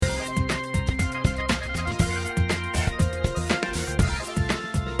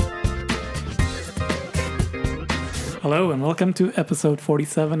Hello and welcome to episode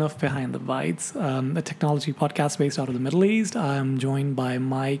 47 of Behind the Bytes, a technology podcast based out of the Middle East. I'm joined by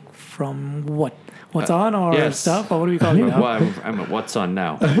Mike from What's On or yes. stuff? Or what do we call you now? Well, I'm at What's On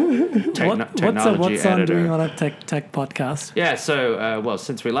now. What's Technology On editor. doing on a tech podcast? Yeah, so,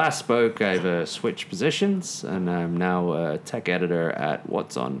 since we last spoke, I've switched positions, and I'm now a tech editor at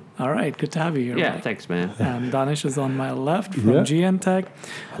What's On. All right, good to have you here. Yeah, Mike. thanks, man. Danish is on my left from Yeah. GN Tech.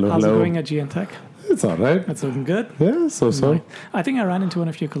 Hello, How's hello. it going at GN Tech? It's all right. It's looking good. Yeah, so. Right. I think I ran into one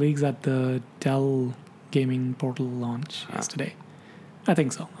of your colleagues at the Dell gaming portal launch yesterday. I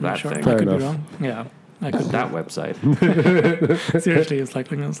think so. I'm not That sure. thing. I Fair could enough. be wrong. Yeah. I could That website. seriously, it's like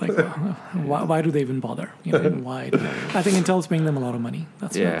why do they even bother? You know, why? I think Intel's paying them a lot of money.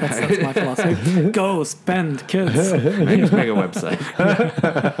 That's my philosophy. Go spend, kids. Make a website.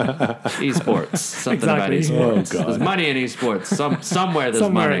 Esports. Something Exactly. about esports. Oh, God. There's money in esports. Somewhere there's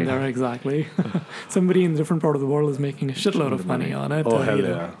Somewhere money. in there, exactly. Somebody in a different part of the world is making a shitload of money on it. Oh, hell you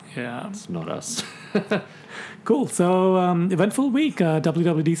know. Yeah. It's not us. Cool. So, eventful week.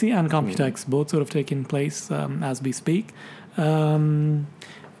 WWDC and Computex both sort of taking place as we speak.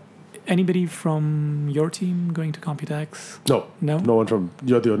 Anybody from your team going to Computex? No. No? No one from...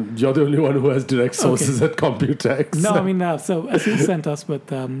 You're the only one who has direct sources at Computex. No, I mean, so ASUS sent us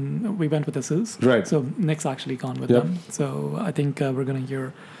with... we went with ASUS. Right. So Nick's actually gone with Yep. them. So I think we're going to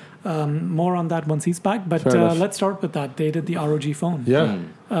hear more on that once he's back. But Fair enough. let's start with that. They did the ROG phone. Yeah.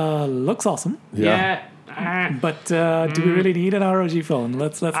 Looks awesome. Yeah. But do we really need an ROG phone?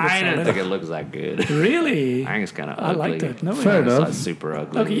 Let's I start don't it. think it looks that good. Really? I think it's kind of I ugly. liked it. No, Fair yeah. enough. It's super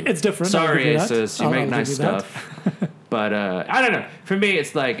ugly. Okay, it's different. I'll Sorry, give you that. Asus. You I'll make give nice you that. stuff. But I don't know. For me,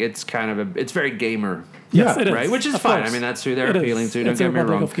 it's like it's kind of it's very gamer, Yes, Yeah. it is. right? Which is Of fine. course. I mean, that's who they're It is. appealing to. Don't It's a get me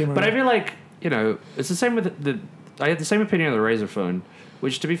Republic wrong. of gamer, But I yeah. feel like it's the same with the. I had the same opinion of the Razer phone.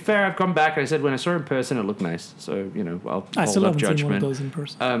 Which, to be fair, I've gone back and I said when I saw it in person, it looked nice. So I'll I still hold up haven't seen one of judgment. those in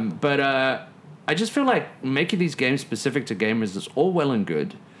person. But I just feel like making these games specific to gamers is all well and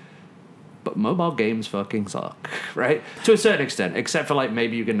good, but mobile games fucking suck, right? To a certain extent, except for like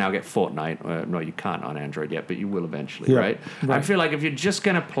maybe you can now get Fortnite. No, you can't on Android yet, but you will eventually, Yeah. right? I feel like if you're just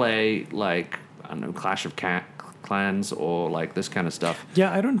gonna play like I don't know Clash of Clans or like this kind of stuff,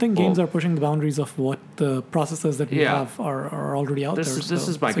 Yeah, I don't think games Well- are pushing the boundaries of what the processors that we Yeah. have are already out there. this so-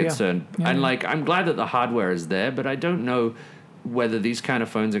 is my so yeah. concern. Yeah, And yeah. like I'm glad that the hardware is there, but I don't know whether these kind of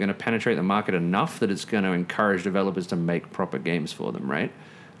phones are going to penetrate the market enough that it's going to encourage developers to make proper games for them, right?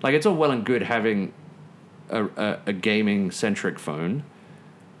 Like it's all well and good having a gaming centric phone,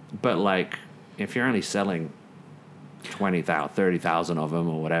 but like if you're only selling 20,000, 30,000 of them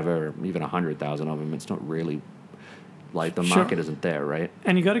or whatever, or even 100,000 of them, it's not really like the Sure. market isn't there, right?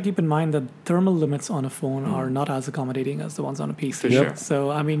 And you got to keep in mind that thermal limits on a phone are not as accommodating as the ones on a PC. For sure. So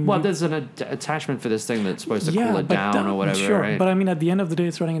I mean, Well, there's an attachment for this thing that's supposed to cool it but down or whatever, Sure, right? but I mean, at the end of the day,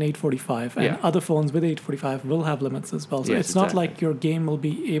 it's running an 845, and Yeah. other phones with 845 will have limits as well. So Yes, it's not exactly. like your game will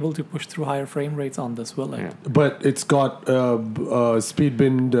be able to push through higher frame rates on this, will it? Yeah. But it's got a speed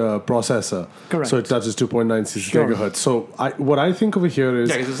binned processor. Correct. So it touches 2.96 Sure. gigahertz. So what I think over here is...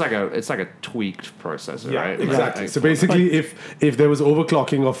 Yeah, because it's like a tweaked processor, right? exactly. Like- So basically, if there was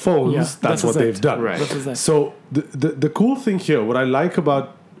overclocking of phones, Yeah, that's this what is they've it. done. Right. This is it. So the cool thing here, what I like about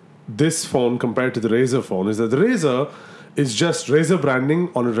this phone compared to the Razer phone is that the Razer is just Razer branding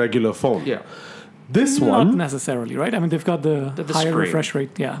on a regular phone. yeah. This Not one, necessarily, right? I mean, they've got the higher screen. refresh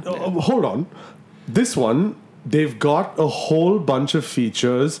rate. Yeah. hold on. This one, they've got a whole bunch of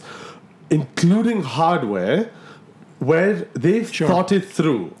features, including hardware, where they've Sure. thought it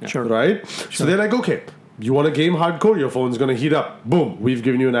through. Sure. Right? So they're like, okay, you want to game hardcore, your phone's going to heat up. Boom, we've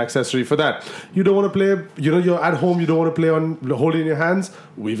given you an accessory for that. You don't want to play, you're at home, you don't want to play on holding in your hands,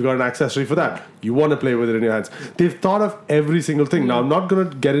 we've got an accessory for that. You want to play with it in your hands. They've thought of every single thing. Now, I'm not going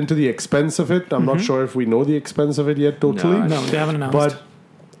to get into the expense of it. I'm not sure if we know the expense of it yet totally. No, No, they haven't announced. But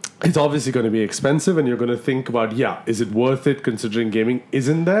it's obviously going to be expensive, and you're going to think about, is it worth it considering gaming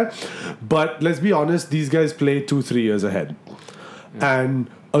isn't there? But let's be honest, these guys play 2-3 years ahead. And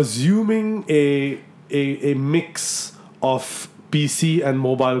assuming a mix of PC and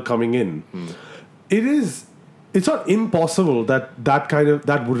mobile coming in, it's not impossible that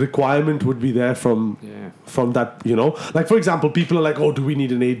requirement would be there from that, Like, for example, people are like, oh, do we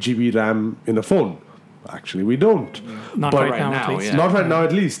need an 8 GB RAM in a phone? Actually, we don't. Not But right now, at now, least. yeah. Not right now,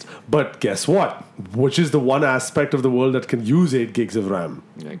 at least. But guess what? Which is the one aspect of the world that can use 8 gigs of RAM?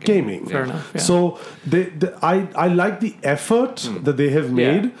 Yeah, Gaming. Fair enough, yeah. So I like the effort that they have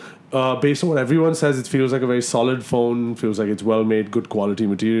made. Based on what everyone says, it feels like a very solid phone. Feels like it's well made, good quality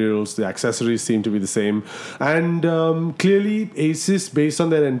materials. The accessories seem to be the same. And clearly, Asus, based on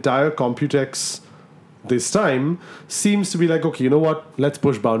their entire Computex this time seems to be like, okay, you know what? Let's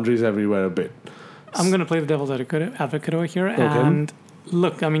push boundaries everywhere a bit. I'm going to play the devil's advocate over here. And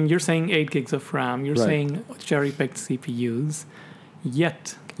look, I mean, you're saying 8 gigs of RAM. You're saying cherry-picked CPUs.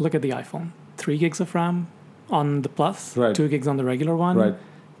 Yet, look at the iPhone. 3 gigs of RAM on the Plus, 2 gigs on the regular one. Right.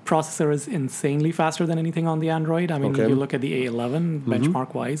 Processor is insanely faster than anything on the Android. I mean, you look at the A11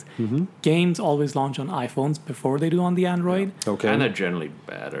 benchmark-wise. Games always launch on iPhones before they do on the Android. Okay. And they're generally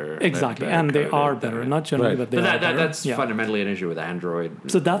better. Exactly, and they are better. Not generally, but they are better. That's fundamentally an issue with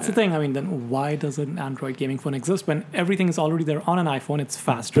Android. So that's the thing. I mean, then why does an Android gaming phone exist when everything is already there on an iPhone? It's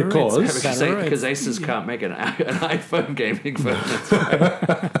faster. Because Asus can't make an iPhone gaming phone. That's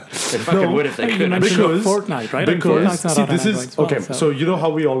right. They fucking would if they could. Because Fortnite, right? Because see, this is okay. So you know how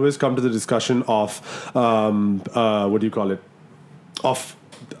we always come to the discussion of what do you call it? Of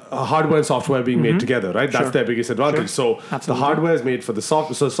hardware and software being made together, right? That's their biggest advantage. So the hardware is made for the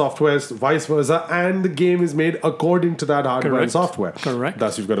software is vice versa, and the game is made according to that hardware and software. Correct.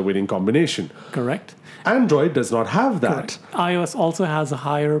 Thus, you've got a winning combination. Correct. Android does not have that. Correct. iOS also has a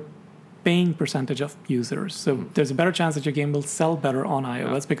higher paying percentage of users, so there's a better chance that your game will sell better on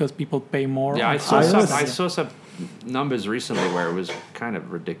iOS because people pay more. Yeah, I saw some numbers recently where it was kind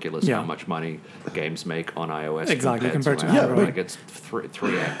of ridiculous how much money games make on iOS compared to Android. Like it's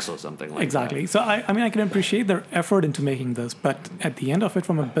 3x or something like that. Exactly. So I mean, I can appreciate their effort into making this, but at the end of it,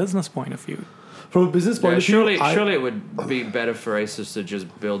 from a business point of view, from a business point of view, surely it would be better for Asus to just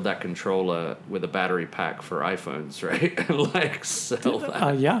build that controller with a battery pack for iPhones, right? And like sell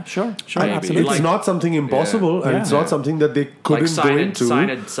that. Yeah, sure, Maybe. absolutely. It's not something impossible, and it's not something that they couldn't go into.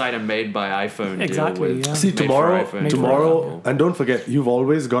 Sign a made by iPhone deal with. See, tomorrow, and don't forget, you've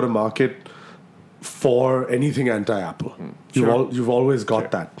always got a market for anything anti-Apple. You've always got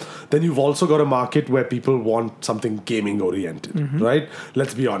that. Then you've also got a market where people want something gaming oriented, right?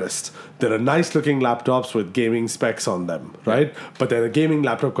 Let's be honest. There are nice looking laptops with gaming specs on them, right? But then a gaming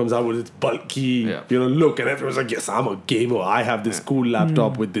laptop comes out with its bulky, look, and everyone's like, yes, I'm a gamer. I have this cool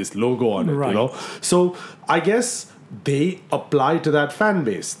laptop with this logo on it, you know? So I guess they apply to that fan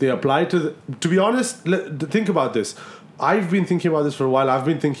base. They apply to be honest, think about this. I've been thinking about this for a while. I've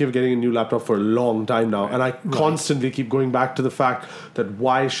been thinking of getting a new laptop for a long time now. And I constantly keep going back to the fact that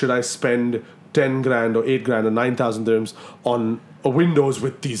why should I spend 10 grand or 8 grand or 9,000 dirhams on a Windows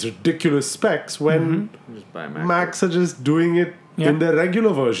with these ridiculous specs when Macs are just doing it in their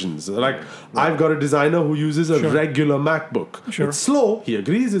regular versions. Like, I've got a designer who uses a regular MacBook. It's slow. He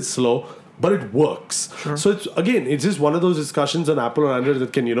agrees it's slow, but it works. So it's just one of those discussions on Apple or Android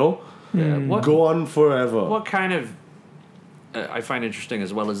that can, go on forever. What kind of I find interesting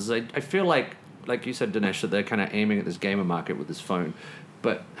as well is I feel like you said, Dinesh, that they're kind of aiming at this gamer market with this phone,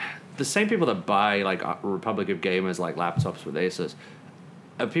 but the same people that buy like Republic of Gamers like laptops with Asus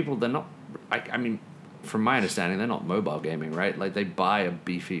are people. They're not. I mean, from my understanding, they're not mobile gaming, right? Like they buy a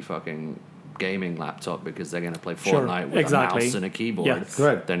beefy fucking gaming laptop because they're going to play Fortnite with a mouse and a keyboard. Yes.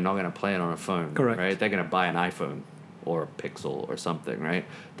 Right. They're not going to play it on a phone, right? They're going to buy an iPhone or a Pixel or something, right?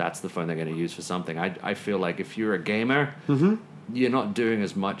 That's the phone they're going to use for something. I feel like if you're a gamer, you're not doing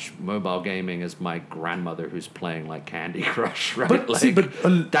as much mobile gaming as my grandmother who's playing like Candy Crush, right?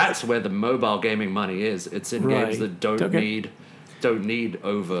 But that's where the mobile gaming money is. It's in games that don't need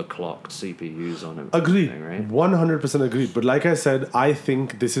overclocked CPUs on it. Agreed. Right? 100% agreed. But like I said, I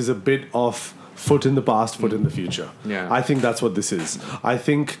think this is a bit of foot in the past, foot in the future. Yeah. I think that's what this is. I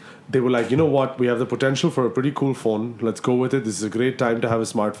think they were like, you know what, we have the potential for a pretty cool phone. Let's go with it. This is a great time to have a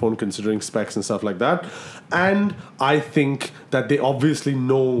smartphone considering specs and stuff like that. And I think that they obviously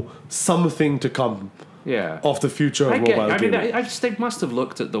know something to come of the future of mobile gaming. They must have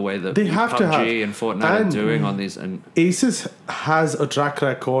looked at the way that they have PUBG and Fortnite are doing on these. And Asus has a track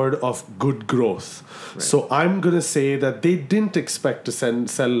record of good growth. Right. So I'm going to say that they didn't expect to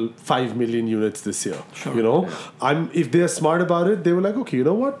sell 5 million units this year. Sure. If they're smart about it, they were like, okay, you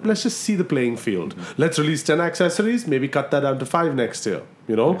know what? Let's just see the playing field. Let's release 10 accessories, maybe cut that down to 5 next year,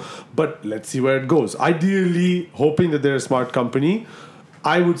 But let's see where it goes. Ideally, hoping that they're a smart company,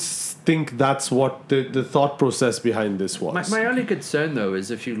 I would think that's what the thought process behind this was. My only concern, though,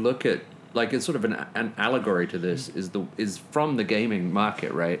 is if you look at, like, it's sort of an allegory to this, is from the gaming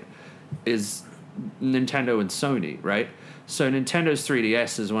market, right, is Nintendo and Sony, right? So Nintendo's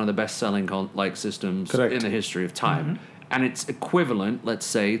 3DS is one of the best-selling systems in the history of time. And it's equivalent, let's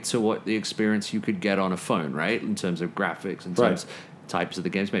say, to what the experience you could get on a phone, right, in terms of graphics and types of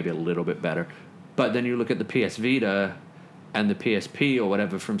the games, maybe a little bit better. But then you look at the PS Vita and the PSP or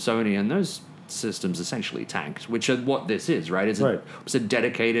whatever from Sony, and those systems essentially tanked, which are what this is, right? It's a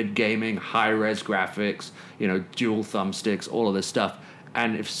dedicated gaming, high-res graphics, dual thumbsticks, all of this stuff.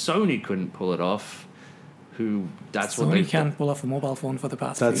 And if Sony couldn't pull it off, who that's what Sony they can't pull off a mobile phone for the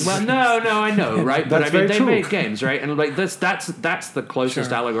past That's- few Well, years. no, I know, right? But I That's mean, very they true. make games, right? And like that's the closest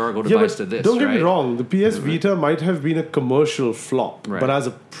Sure. allegorical Yeah, device but to this. don't get right? me wrong. The PS Vita might have been a commercial flop, Right. but as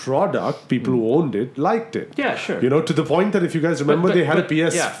a product, people who owned it liked it. Yeah, sure. You know, to the point that if you guys remember, but- they had but- a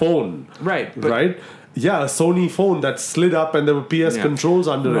PS yeah. phone, Right, but- right? Yeah, a Sony phone that slid up and there were PS Yeah. controls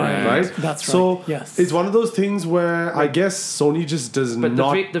under Right. it, right? That's so right, yes. it's one of those things where I guess Sony just does But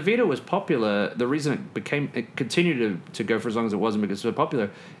not. the Vita was popular. The reason it continued to go for as long as it wasn't because it was so popular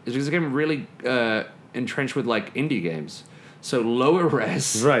is because it became really entrenched with like indie games. So lower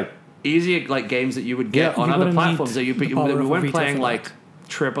res, Right. easier like games that you would get Yeah, on you other wouldn't platforms need that the you power we of a weren't Vita playing for like that.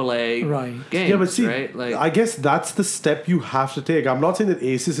 AAA Right. games. Yeah, but see, right? Like, I guess that's the step you have to take. I'm not saying that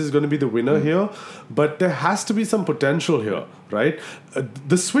Asus is going to be the winner here, but there has to be some potential here, right?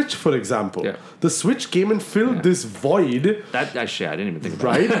 The Switch, for example, Yeah. the Switch came and filled this void, that actually I didn't even think about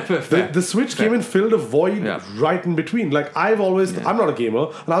right? it. the, the Switch came and filled a void Yeah. right in between. Like I'm not a gamer,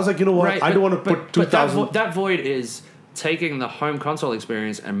 and I was like, you know what? I don't want to put 2,000. that void is taking the home console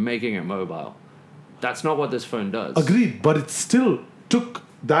experience and making it mobile. That's not what this phone does. Agreed, but it still took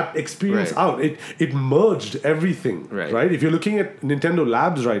that experience Right. out. It merged everything, Right. right? If you're looking at Nintendo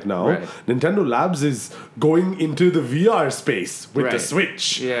Labs right now, Right. Nintendo Labs is going into the VR space with the Right.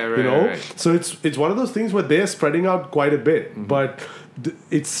 Switch. Yeah, right, You know, right. so it's one of those things where they're spreading out quite a bit, Mm-hmm. but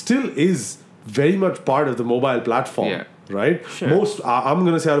it still is very much part of the mobile platform, Yeah. right? Sure. I'm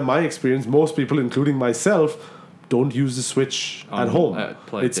going to say out of my experience, most people, including myself, don't use the Switch at home.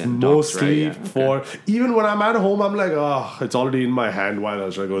 plugged It's in docks, right? mostly Yeah, okay. for even when I'm at home, I'm like, oh, it's already in my hand. Why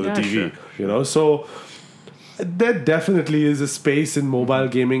not? Should I go to the Yeah, TV? sure. You know, so there definitely is a space in mobile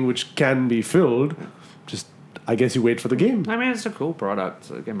gaming which can be filled. Just, I guess you wait for the game. I mean, it's a cool product.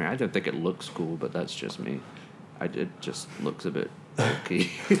 Like, I mean, I don't think it looks cool, but that's just me. It just looks a bit bulky.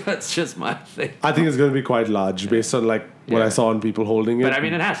 That's just my thing. I think it's going to be quite large based on like what Yeah. I saw on people holding it. But I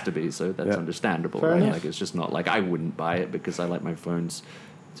mean, it has to be, so that's Yeah. understandable, Fair right? enough. Like, it's just not like I wouldn't buy it because I like my phones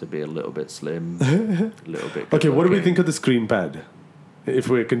to be a little bit slim, a little bit. Okay, what do we good-looking. think of the screen pad? If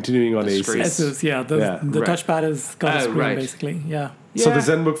we're continuing on The Asus. screen. Asus, yeah. The Right. touchpad has got a Oh, screen, right. basically. Yeah. So Yeah.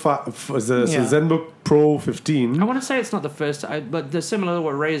 the ZenBook, so Yeah. ZenBook Pro 15. I want to say it's not the first, but they're similar to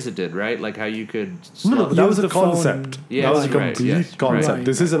what Razer did, right? Like how you could. No, that was Use a the phone. concept. Yeah, that was a right, complete yes, concept. right.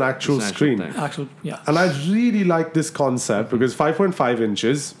 This is an actual It's an actual screen. thing. Actual, yeah. And I really like this concept because 5.5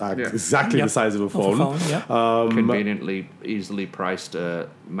 inches, Yeah. exactly Yep. the size of a Of phone. a phone, yeah. Conveniently, easily priced,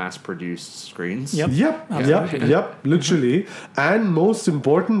 mass-produced screens. Yep. Yep, Absolutely. yep, literally. And most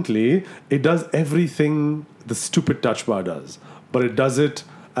importantly, it does everything the stupid touch bar does, but it does it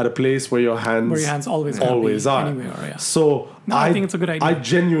at a place where your hands, Where your hands always gonna always be are. anywhere, yeah. So No, I think it's a good idea. I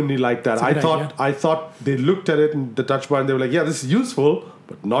genuinely like that. It's a I good thought idea. I thought they looked at it and the touch bar and they were like, yeah, this is useful,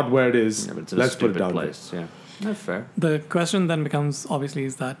 but not where it is. Yeah, but it's a Let's put it stupid down. place. Yeah, no fair. The question then becomes, obviously,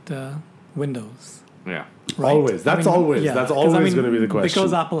 is that Windows? Yeah, Right? Always. That's always. That's 'cause, always gonna be the question.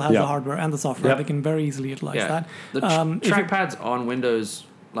 Because Apple has Yeah. the hardware and the software, Yep. they can very easily utilize yeah. that. The If you- trackpads on Windows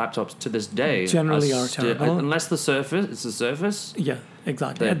laptops to this day Generally are terrible. unless the Surface. It's the Surface. Yeah,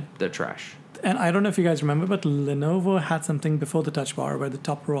 exactly. They're trash. And I don't know if you guys remember, but Lenovo had something before the touch bar where the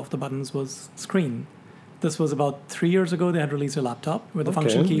top row of the buttons was screen. This was about 3 years ago. They had released a laptop where the Okay.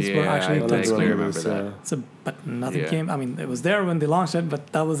 function keys were Yeah, actually I touch vaguely screen. remember that. So, but nothing Yeah. came. I mean, it was there when they launched it, but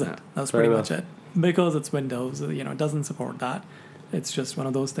that was it. Yeah. That was Fair pretty enough. much it. Because it's Windows, it doesn't support that. It's just one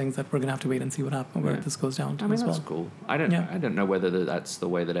of those things that we're gonna have to wait and see what happens where Yeah. this goes down to I mean, as that's well. cool. I don't. Yeah. I don't know whether that's the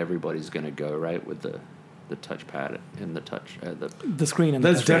way that everybody's going to go. Right with the touchpad in the touch. The screen and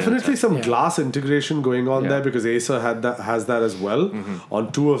There's the touch. definitely some Yeah. glass integration going on Yeah. there because Acer has that as well.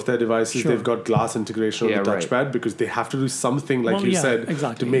 On two of their devices, Sure. they've got glass integration on Yeah, the right. touchpad because they have to do something, like Well, you yeah, said,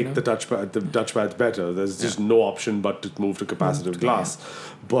 exactly, to make you know. the touchpads better. There's just no option but to move to capacitive glass.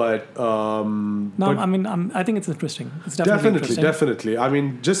 But No, but I mean, I think it's interesting. It's definitely interesting. definitely. I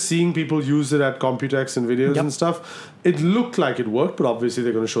mean, just seeing people use it at Computex and videos Yep. and stuff, it looked like it worked, but obviously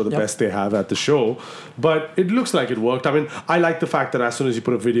they're going to show the Yep. best they have at the show. But it looks like it worked. I mean, I like the fact that as soon as you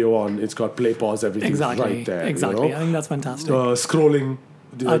put a video on, it's got play, pause, everything Exactly. right there. Exactly. You I think that's fantastic. know? Scrolling.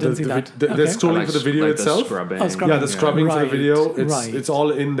 I didn't see that. They're Okay. scrolling for the video like itself. The scrubbing. Oh, scrubbing. Yeah, the scrubbing for the Right, video, right. it's all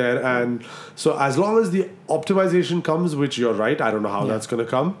in there. And so as long as the optimization comes, which you're right, I don't know how Yeah. that's going to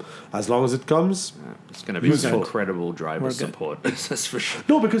come. As long as it comes, It's going to be Useful. incredible driver We're good. support. That's for sure.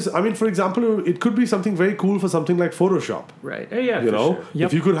 no, because I mean, for example, it could be something very cool for something like Photoshop. Right. Yeah. You for know, sure. Yep.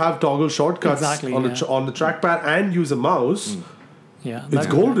 if you could have toggle shortcuts Exactly, on yeah. on the trackpad and use a mouse, Yeah, it's that-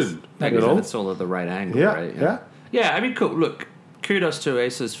 golden. Like you if know, it's all at the right angle, Yeah, right? yeah. Yeah, I mean, cool. Look, kudos to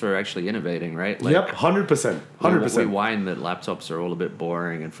Asus for actually innovating, right? Like, yep, 100%, We 100%. whine that laptops are all a bit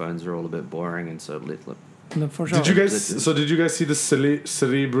boring and phones are all a bit boring, and so No, for sure. Did you guys see the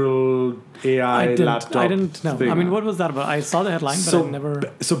cerebral AI laptop? I didn't know. thing? I mean, what was that about? I saw the headline, but I never.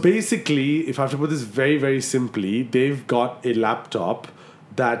 So basically, if I have to put this very, very simply, they've got a laptop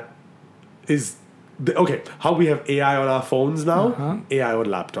that is okay. How we have AI on our phones now, AI on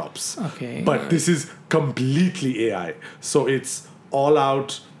laptops. Okay. But this is completely AI. So it's all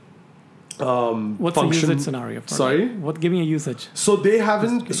out. What's function. the usage scenario for Sorry? that? Give me a usage. So they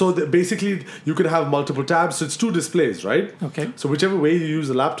haven't. So basically, you can have multiple tabs. So it's 2 displays, right? Okay. So whichever way you use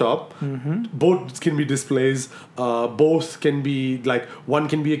the laptop, both can be displays. Both can be like one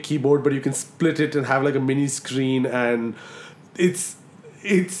can be a keyboard, but you can split it and have like a mini screen, and it's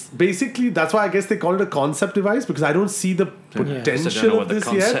basically that's why I guess they call it a concept device because I don't see the potential of this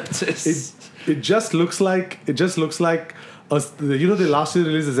yet. It just looks like they last year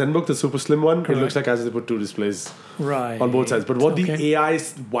released the ZenBook, the super slim one. Correct. It looks like as if they put 2 displays on both sides. But what the AI,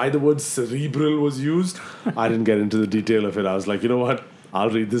 why the word cerebral was used, I didn't get into the detail of it. I was like, you know what? I'll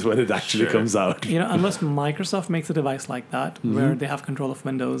read this when it actually comes out. Unless Microsoft makes a device like that, where they have control of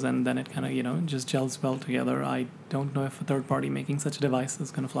Windows and then it kind of, just gels well together, I don't know if a third party making such a device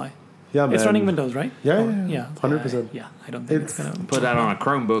is going to fly. Yeah, man. It's running Windows, right? Yeah, 100%. Yeah, I don't think it's going to... Put that on a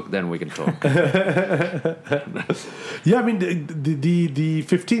Chromebook, then we can talk. Yeah, I mean, the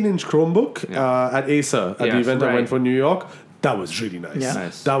 15-inch Chromebook at Acer, at the event I went for New York, that was really nice. Yeah.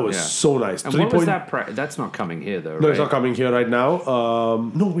 Nice. That was so nice. And what was that that's not coming here, though, right? No, it's not coming here right now.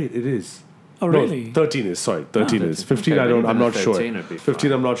 No, wait, it is. Oh, really? No, 13 is, sorry. 13 is. 15, okay, I'm not sure. 15,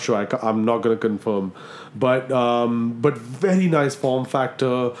 15, I'm not sure. I'm not going to confirm. But very nice form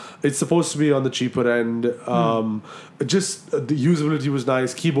factor. It's supposed to be on the cheaper end. Just the usability was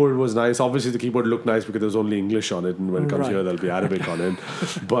nice. Keyboard was nice. Obviously, the keyboard looked nice because there's only English on it. And when it comes here, there'll be Arabic on it.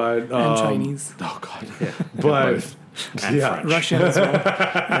 But and Chinese. Oh, God. Yeah. But... And Russian as well.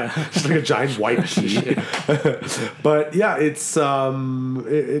 It's like a giant white key. But yeah, it's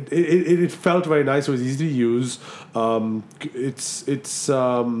it felt very nice. It was easy to use. The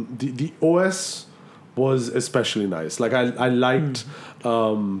OS was especially nice. Like I liked.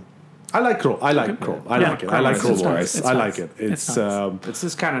 I like Chrome. I like Chrome. I like it. I like Chrome OS. I like it. It's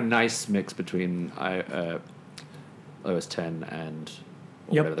this kind of nice mix between OS 10 and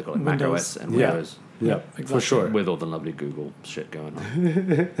whatever they call it, Mac OS and Windows. Yeah, exactly. For sure. With all the lovely Google shit going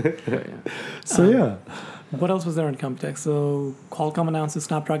on. So what else was there in Computex? So Qualcomm announced the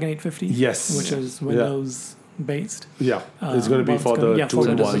Snapdragon 850. Yes. Which is Windows based. Yeah. It's going to be for the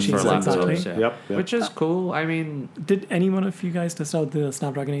 2-in-1 for laptops. Exactly. Yep. Which is cool. I mean... Did any one of you guys test out the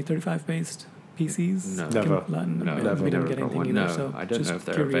Snapdragon 835 based PCs? No. Never. We didn't get anything either. No, So I don't know if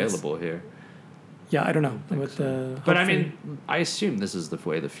they're available here. Yeah, I don't know. But I mean, I assume this is the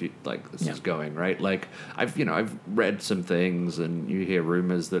way this is going, right? Like I've read some things, and you hear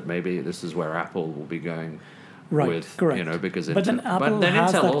rumors that maybe this is where Apple will be going. Right, with, correct. Because but then Intel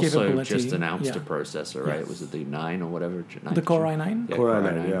that also just announced a processor, right? Was it the 9 or whatever? The Core i9? Yeah, Core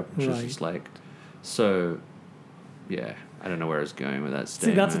i9, yeah. Which is just like, so, yeah. I don't know where it's going with that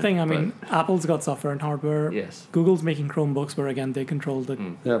statement. See, that's the thing. I mean, Apple's got software and hardware. Yes. Google's making Chromebooks where, again, they control the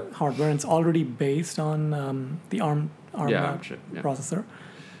hardware. And it's already based on the ARM processor.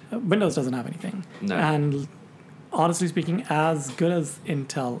 Windows doesn't have anything. No. And honestly speaking, as good as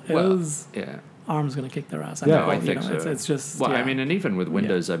Intel is, ARM's going to kick their ass. I think so. It's just... Well, I mean, and even with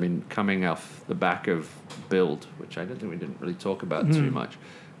Windows, I mean, coming off the back of Build, which I don't think we didn't really talk about too much,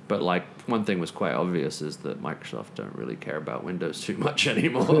 but like one thing was quite obvious is that Microsoft don't really care about Windows too much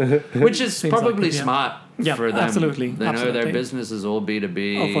anymore, which is probably smart for them. Absolutely. They know their business is all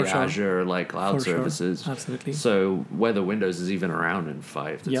B2B, Azure, like cloud services. Absolutely. So whether Windows is even around in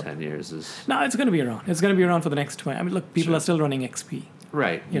 5 to 10 years is... No, it's going to be around. It's going to be around for the next 20. I mean, look, people are still running XP.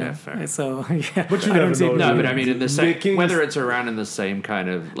 Right. Fair. So but you never know. No, but I mean, in the same whether it's around in the same kind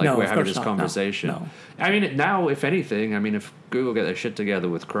of we're having this conversation. No. I mean, now if anything, I mean, if Google get their shit together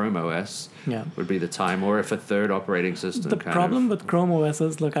with Chrome OS, would be the time, or if a third operating system. The problem with Chrome OS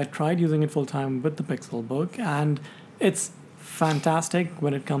is, look, I tried using it full time with the Pixel Book, and it's fantastic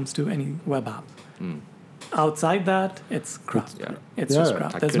when it comes to any web app. Outside that, it's crap. It's just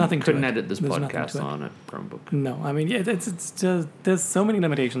crap. There's nothing to it. Couldn't edit this podcast on a Chromebook. No, I mean, it's just, there's so many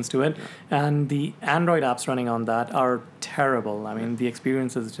limitations to it, and the Android apps running on that are terrible. I mean, the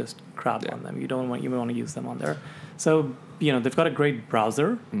experience is just crap on them. You don't want to use them on there. So, they've got a great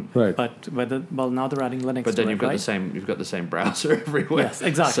browser, right? But now they're adding Linux. But then you've got the same browser everywhere. Yes,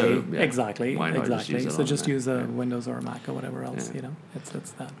 exactly, So, exactly. Why not just use it So on just Mac? use a Windows or a Mac or whatever else.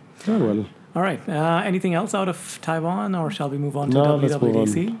 It's that. Oh, well. All right. Anything else out of Taiwan, or shall we move on to let's move on.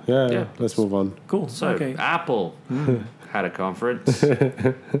 WWDC? Yeah, let's move on. Cool. So okay. Apple had a conference.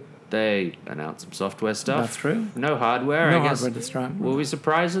 They announced some software stuff. That's true. No hardware, No I guess. hardware this time. Were we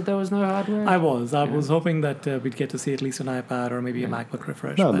surprised that there was no hardware? I was hoping that we'd get to see at least an iPad or maybe a MacBook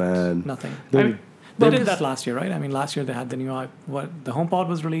refresh. No, but man. nothing. They- They did that last year, right? I mean, last year they had the new the HomePod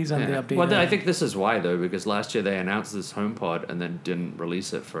was released and they updated. Well, I think this is why, though, because last year they announced this HomePod and then didn't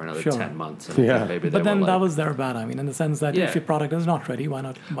release it for another Sure. 10 months. And Yeah. maybe But they then were that like, was their bad. I mean, in the sense that Yeah. if your product is not ready, why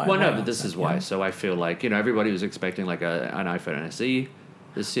not? Why well, no, not but this is you why. know? So I feel like, everybody was expecting like an iPhone SE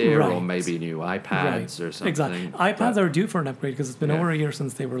this year or Right. maybe new iPads or something. Exactly. iPads But- are due for an upgrade because it's been Yeah. over a year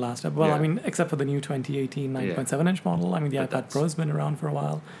since they were last up. Well, Yeah. I mean, except for the new 2018 9.7-inch model. I mean, the But iPad that's- Pro's been around for a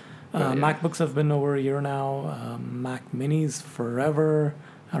while. But, yeah. MacBooks have been over a year now. Mac Minis forever.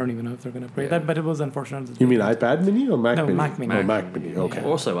 I don't even know if they're going to upgrade Yeah. that, but it was unfortunate. that You they mean didn't. iPad Mini or Mac No, Mini? Mac Mini. Oh, Mac Mini. Okay.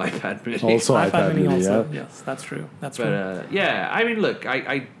 Also iPad mini. Also iPad Mini. also. Yeah. Yes, that's true. That's But true. yeah, I mean, look,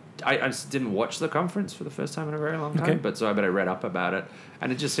 I just didn't watch the conference for the first time in a very long time, Okay. but so I read up about it,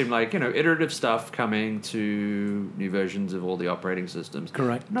 and it just seemed like iterative stuff coming to new versions of all the operating systems.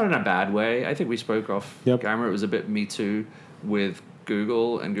 Correct. Not in a bad way. I think we spoke off Yep. camera. It was a bit Me Too with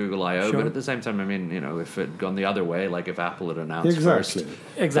Google and Google I/O, Sure. but at the same time, I mean, if it had gone the other way, like if Apple had announced Exactly. first,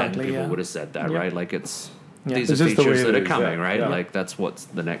 Exactly, then people yeah. would have said that, Yep. right? Like these Yeah. are It's just the way features it that are is, coming, yeah. right? Yeah. Like that's what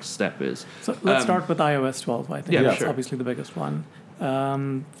the next step is. So let's start with iOS 12. I think Yeah, that's sure. obviously the biggest one.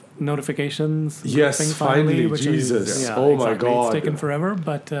 Notifications. Yes, grouping finally, which Jesus. Is, yeah, Oh my exactly. God. It's taken forever,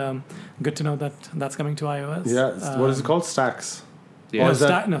 but good to know that that's coming to iOS. Yeah. What is it called? Stacks. Yeah. Or is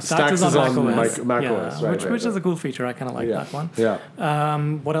that Stacks is on macOS. Mac yeah, OS, right? which is a cool feature. I kind of like Yeah. that one. Yeah.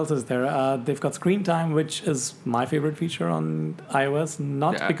 What else is there? They've got screen time, which is my favorite feature on iOS.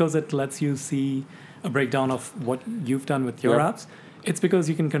 Not Yeah. because it lets you see a breakdown of what you've done with your Yep. apps. It's because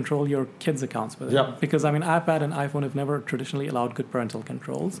you can control your kids' accounts with it. Yep. Because I mean, iPad and iPhone have never traditionally allowed good parental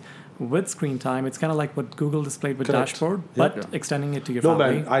controls. With screen time, it's kind of like what Google displayed with Correct. Dashboard, Yep. but extending it to your No,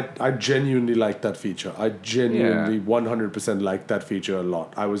 family. man, I genuinely like that feature. I genuinely 100% like that feature a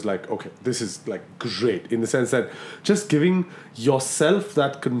lot. I was like, okay, this is like great in the sense that just giving yourself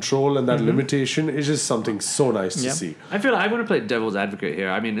that control and that limitation is just something so nice to Yep. see. I feel like I want to play devil's advocate here.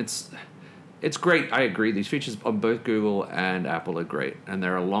 I mean, it's great. I agree. These features on both Google and Apple are great, and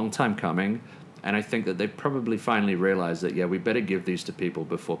they're a long time coming. And I think that they probably finally realized that, we better give these to people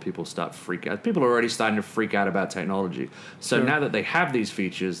before people start freak out. People are already starting to freak out about technology. So Sure. now that they have these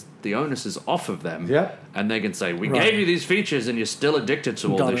features, the onus is off of them. Yeah. And they can say, we Right. gave you these features and you're still addicted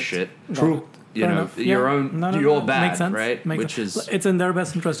to all Got this it. shit. Got True. it. You Fair know, enough. your Yeah. own, you're bad, Makes sense. right? Makes Which sense. is... It's in their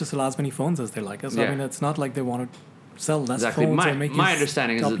best interest to sell as many phones as they like. So I Yeah. mean, it's not like they want to sell less Exactly. phones or make you My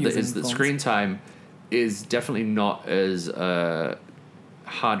understanding is stop that, using is that phones. screen time is definitely not as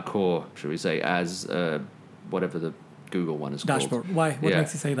hardcore, should we say, as whatever the Google one is called. Dashboard. Why? What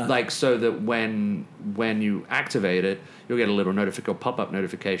makes you say that? Like, so that when you activate it, you'll get a little pop-up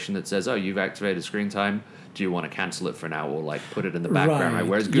notification that says, oh, you've activated screen time. Do you want to cancel it for now or like put it in the background? Right? Right.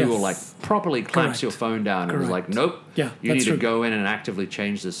 Whereas Google Yes. like properly clamps Correct. your phone down and is like, Correct. nope, Yeah, you that's need to true. go in and actively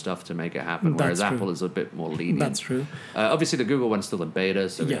change this stuff to make it happen. That's Whereas true. Apple is a bit more lenient. That's true. Obviously, the Google one's still in beta,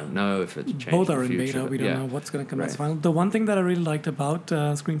 so we Yeah. don't know if it's changed. Both in are the in future, beta. but We don't yeah. know what's going to come as Right. final. The one thing that I really liked about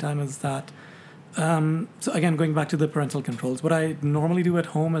screen time is that, so again, going back to the parental controls, what I normally do at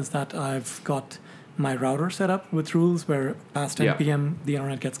home is that I've got my router set up with rules where past 10 Yeah. p.m. the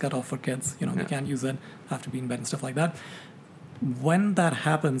internet gets cut off for kids. They Yeah. can't use it, have to be in bed and stuff like that. When that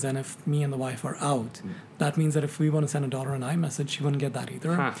happens, and if me and the wife are out, that means that if we want to send a daughter an iMessage, she wouldn't get that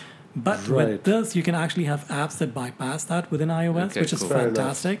either. Huh. But Right. with this, you can actually have apps that bypass that within iOS, Okay, which is cool. Fair enough.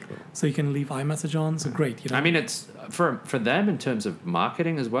 fantastic. So you can leave iMessage on. So great. I mean, it's for them in terms of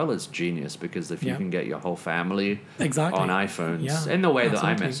marketing as well. It's genius because if you Yeah. can get your whole family Exactly. on iPhones, Yeah, in the way that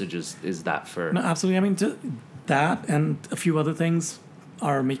absolutely. iMessage is that for. No, absolutely. I mean, that and a few other things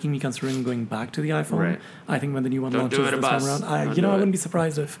are making me considering going back to the iPhone. Right. I think when the new one Don't do launches it, this time Abbas. around, I Don't do I it. wouldn't be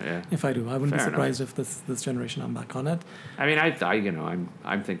surprised if Yeah. I do. I wouldn't Fair be enough. surprised if this generation I'm back on it. I mean,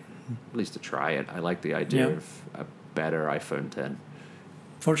 I'm thinking at least to try it. I like the idea Yeah. of a better iPhone 10.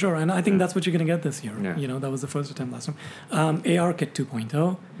 For sure, and I think that's what you're going to get this year. Yeah. That was the first attempt last time. ARKit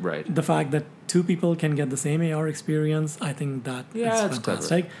 2.0. Right. The fact that two people can get the same AR experience, I think that Yeah, is that's clever.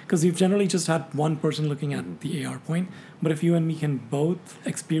 fantastic. Because you've generally just had one person looking at the AR point, but if you and me can both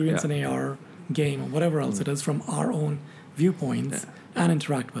experience Yeah. an AR game or whatever else it is from our own viewpoints and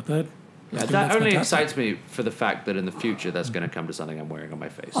interact with it. I think That that's only fantastic. excites me for the fact that in the future that's going to come to something I'm wearing on my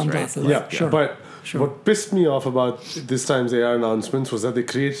face. On right? glasses. Yeah, Sure. but Sure. what pissed me off about this time's AR announcements was that they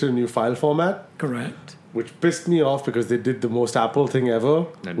created a new file format, Correct. which pissed me off because they did the most Apple thing ever,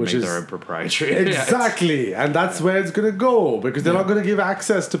 And which make is their own proprietary. Yeah, it's- exactly, and that's where it's gonna go because they're not gonna give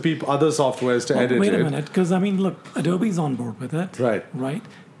access to other softwares to Well, edit wait it. a minute, because I mean, look, Adobe's on board with it. Right. Right.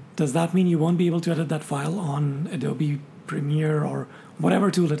 does that mean you won't be able to edit that file on Adobe Premiere or whatever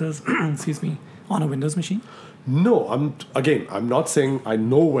tool it is, excuse me, on a Windows machine? No, I'm not saying I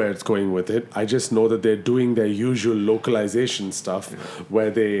know where it's going with it. I just know that they're doing their usual localization stuff where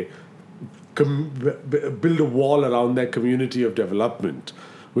they build a wall around their community of development,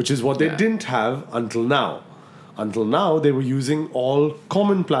 which is what they didn't have until now. Until now, they were using all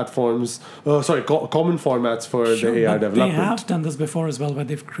common platforms, common formats for the AI development. They have done this before as well, where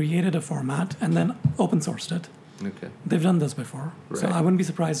they've created a format and then open sourced it. Okay. They've done this before. Right. So I wouldn't be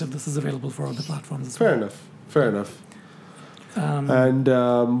surprised if this is available for other platforms as Fair well. enough. Fair enough.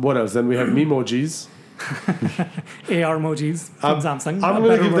 And what else? Then we have Memojis. AR emojis from Samsung. I'm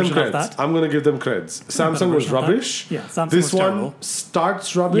going to give them creds. I'm going to give them creds. Samsung was rubbish. Yeah, Samsung this was one terrible.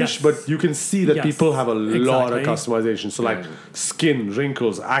 Starts rubbish, Yes. but you can see that Yes, people have a lot of exactly. customization. So like skin,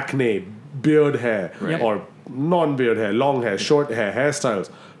 wrinkles, acne, beard hair, Right. or non-beard hair, long hair, short hair,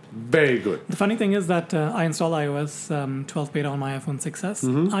 hairstyles. Very good. The funny thing is that I install iOS 12 beta on my iPhone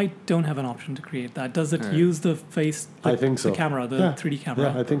 6s. I don't have an option to create that. Does it use the face? I think so. The camera, the Yeah. 3D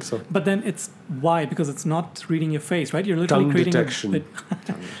camera. Yeah, I think so. But then it's why? Because it's not reading your face, right? You're literally Tongue creating detection.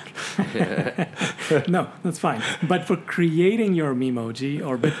 No, that's fine. But for creating your Memoji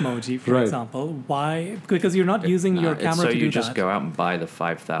or Bitmoji, for Right. example, why? Because you're not using your It's camera so to do you just that. go out and buy the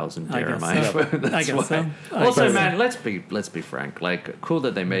 5,000 I dirham guess so. iPhone. That's I guess why. so. I Also, guess so. man, let's be frank. Like, cool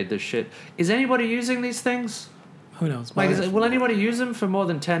that they made this shit. Is anybody using these things? Who knows? Like, Why? will anybody use them for more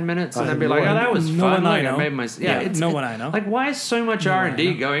than 10 minutes and I then be have like, no "Oh, that idea. was No fun"? one I Like, know. made my No one I know. Like, why is so much No one I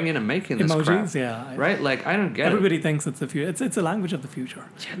R&D know. going in and making this Emojis, crap? yeah. Right? Like, I don't get Everybody thinks it's the future. It's a language of the future.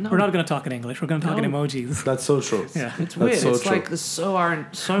 no. We're not going to talk in English. We're going to talk in No. emojis. That's so true. Yeah. It's weird. so It's true. like there's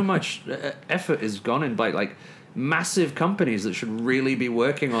so much effort is gone in by like massive companies that should really be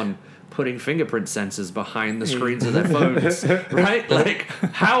working on putting fingerprint sensors behind the screens of their phones, right? Like,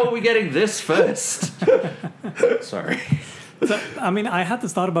 how are we getting this first? Sorry. So, I mean, I had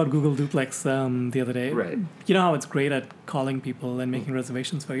this thought about Google Duplex the other day. Right. You know how it's great at calling people and making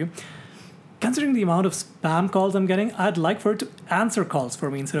reservations for you? Considering the amount of spam calls I'm getting, I'd like for it to answer calls for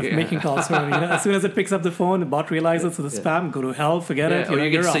me instead of Yeah. making calls for me. You know, as soon as it picks up the phone, the bot realizes it's the spam, go to hell, forget it. Or You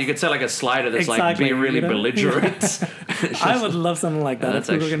you know, could set like a slider that's like Exactly, be really you know? belligerent. I would love something like that. Yeah, if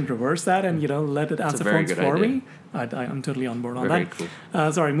that's people can reverse that and, let it answer very phones good for idea. me, I'm totally on board on Very that.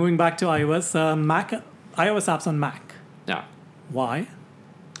 cool. Sorry, moving back to iOS. iOS apps on Mac. Yeah. Why?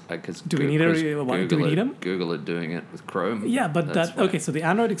 Because Do we need them? Google are doing it with Chrome. Yeah, but That's why. okay, so the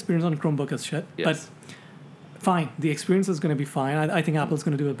Android experience on Chromebook is shit. Yes. But fine, the experience is going to be fine. I think Apple's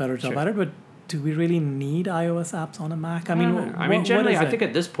going to do a better job Sure. at it, but do we really need iOS apps on a Mac? I I mean, don't know. I mean, generally, what is I think it?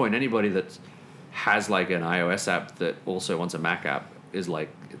 at this point, anybody that has like an iOS app that also wants a Mac app is like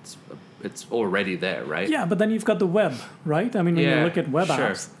it's already there, right? Yeah, but then you've got the web, right? I mean, when you Yeah, look at web sure.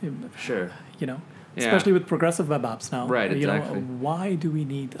 apps, Sure. Yeah. especially with progressive web apps now. Right, exactly. Why do we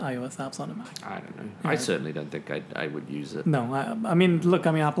need iOS apps on a Mac? I don't know. I certainly don't think I would use it. No, I mean, look,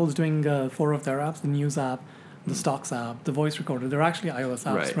 Apple's doing 4 of their apps: the News app, the Stocks app, the Voice Recorder. They're actually iOS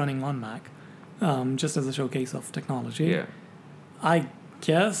apps Right. running on Mac, just as a showcase of technology. Yeah. I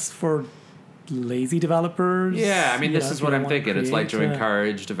guess for lazy developers. Yeah, I mean, this is what I'm thinking. It's like to create,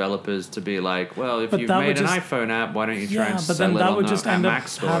 encourage developers to be like, well, if But you've that made would an just- iPhone app, why don't you try Yeah, and but sell then it that on would the just end Mac up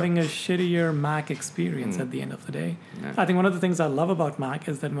store? having a shittier Mac experience at the end of the day. Yeah. I think one of the things I love about Mac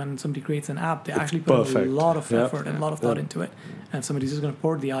is that when somebody creates an app, they actually put perfect. a lot of Yeah. effort and a lot of thought into it. And if somebody's just going to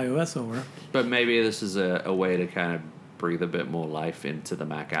port the iOS over. But maybe this is a way to kind of breathe a bit more life into the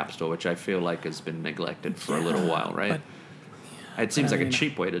Mac App Store, which I feel like has been neglected for a little while, right? It seems I like a mean-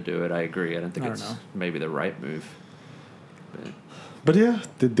 cheap way to do it. I agree. I don't think I don't it's know. maybe the right move. But yeah,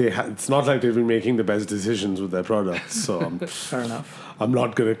 it's not like they've been making the best decisions with their products. So Fair enough. I'm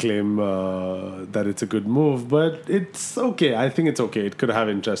not going to claim that it's a good move, but it's okay. I think it's okay. It could have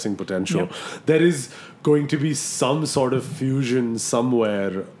interesting potential. Yep. There is going to be some sort of fusion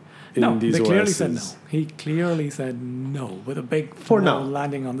somewhere in No, these they clearly OSs. said no. He clearly said no with a big For no now.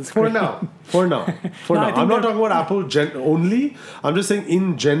 landing on the For screen. now. For now. For No, I now. think I'm not they're- talking about Apple only. I'm just saying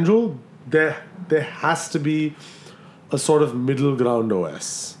in general, there has to be a sort of middle ground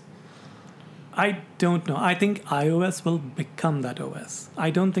OS. I don't know. I think iOS will become that OS. I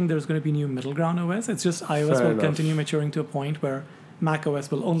don't think there's going to be new middle ground OS. It's just iOS Fair will enough. continue maturing to a point where Mac OS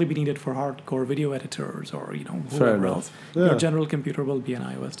will only be needed for hardcore video editors or Fair whoever enough. else. Yeah. Your general computer will be an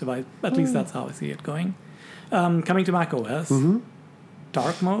iOS device. At least that's how I see it going. Coming to Mac OS, Mm-hmm.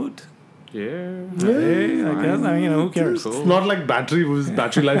 dark mode. Hey, I guess. I mean, who cares? It's not like battery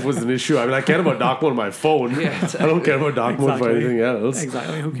life was an issue. I mean, I care about dark mode on my phone. I don't care about dark mode for anything else.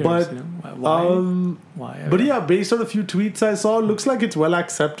 Exactly. Who cares? But, Why? But yeah, based on a few tweets I saw, looks like it's well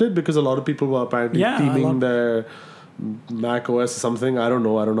accepted because a lot of people were apparently theming their Mac OS or something. I don't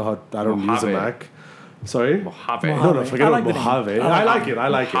know how. I don't use a Mac. Sorry? Mojave. No, forget about Mojave. I like it. The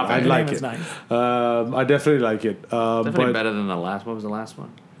I name is nice. I definitely like it. Definitely but better than the last. What was the last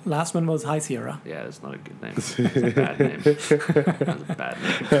one? Last one was High Sierra. Yeah, it's not a good name. It's a bad name. It's a bad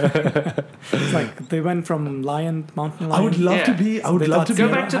name. It's like they went from Mountain Lion. I would love to be. I would love to Go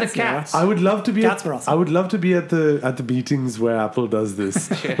be. back to the High Sierra. cats. I would love to be. Cats were awesome. I would love to be at the meetings where Apple does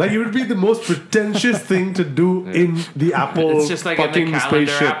this. Like it would be the most pretentious thing to do in the Apple It's just like in fucking the calendar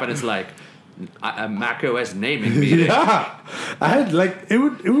spaceship. app, and it's like a Mac OS naming meeting. Yeah, I had like it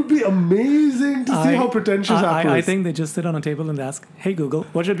would be amazing to see how pretentious Apple is. I think they just sit on a table and ask, "Hey Google,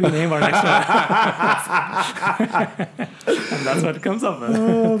 what should we name our next one?" And that's what comes up with.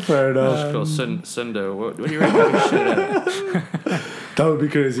 Oh, fair enough. Called Sundo. What do you reckon we should That would be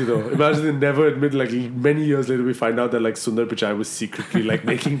crazy though. Imagine they never admit, like many years later we find out that like Sundar Pichai was secretly like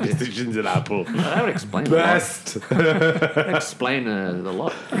making decisions at Apple. That would explain Best. a lot. Explain a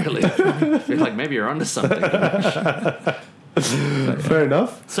lot, really. I feel like maybe you're onto something. Fair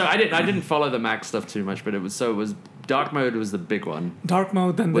enough. So I didn't follow the Mac stuff too much, but it was dark mode was the big one. Dark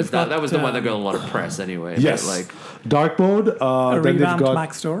mode, then Was they've that was the one that got a lot of press anyway. but, Yes. like Dark mode. a Then they've revamped got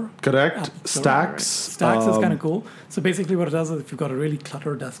Mac Store. correct App Store. Stacks. Stacks is kind of cool. So basically, what it does is, if you've got a really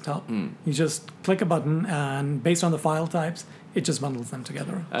cluttered desktop, you just click a button, and based on the file types, it just bundles them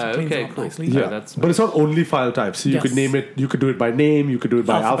together. So it cleans okay, them up cool. nicely. Yeah, that's but it's not only file types. So you could Yes. name it. You could do it by name. You could do it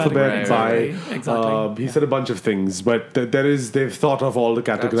by alphabet. Alphabetically, By exactly. he said a bunch of things, but they've thought of all the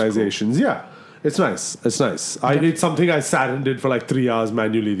categorizations. Yeah, it's nice. It's nice. It's something I sat and did for like 3 hours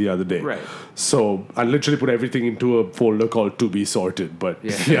manually the other day. Right. So I literally put everything into a folder called "to be sorted." But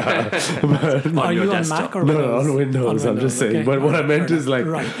Yeah. Are your you on desktop. Mac or No, Windows? on Windows, I'm just saying. But what I meant fair is enough. like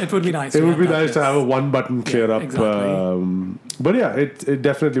right. It would be nice. it would be have that, nice to yes. have a one button clear up. exactly. But yeah, it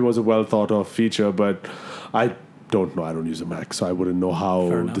definitely was a well thought of feature. But I don't know. I don't use a Mac, so I wouldn't know Fair how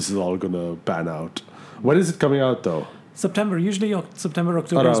enough. this is all gonna pan out. When is it coming out though? September, usually September,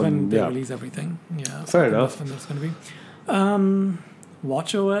 October is when Around, they yeah. release everything. Yeah, so I Fair think enough. That's when that's going to be.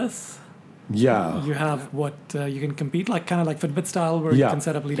 WatchOS, Yeah. you have what you can compete kind of like Fitbit style, where Yeah. you can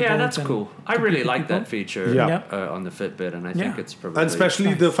set up leaderboards. Yeah, that's and cool. I really compete like with people. that feature Yeah. Yep. on the Fitbit, and I Yeah. think it's probably And especially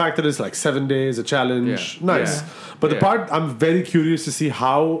Nice. the fact that it's like 7 days, a challenge. Yeah. Nice. Yeah. But the Yeah. part I'm very curious to see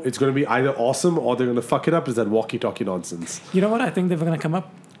how it's going to be either awesome or they're going to fuck it up is that walkie-talkie nonsense. You know what? I think they're going to come up.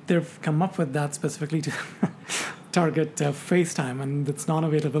 They've come up with that specifically to target FaceTime and its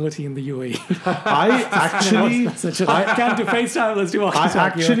non-availability in the UAE. I actually, I can't do FaceTime. Let's do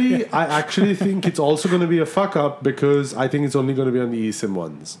walkie-talkie. I actually think it's also going to be a fuck up because I think it's only going to be on the eSIM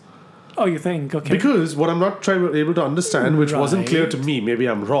ones. Oh, you think? Okay. Because what I'm not able to understand, which wasn't clear to Right. me, maybe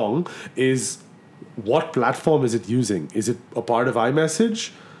I'm wrong, is what platform is it using? Is it a part of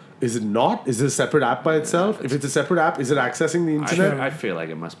iMessage? Is it not? Is it a separate app by itself? If it's a separate app, is it accessing the internet? I feel like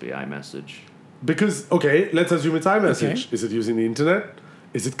it must be iMessage. Because, okay, let's assume it's iMessage. Okay. Is it using the internet?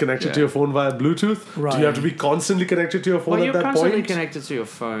 Is it connected Yeah. to your phone via Bluetooth? Do you have to be constantly connected to your phone Well, at you're that constantly point? connected to your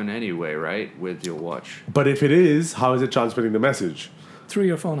phone anyway, right? With your watch. But if it is, how is it transmitting the message? Through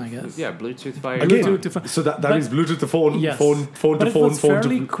your phone, I guess. Yeah, Bluetooth via your Again, phone. Bluetooth to phone. so that But- means Bluetooth to phone, Yes. phone but to it phone, was phone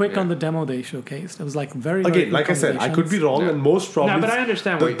fairly to... quick on yeah. the demo they showcased. It was like very Again, very like I said, I could be wrong, Yeah. and most probably... No, but I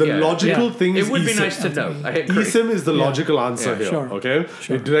understand the, what- the yeah. logical Yeah. thing is It would be eSIM. nice to know. I agree. eSIM is the Yeah. logical answer Yeah. here, Sure. okay?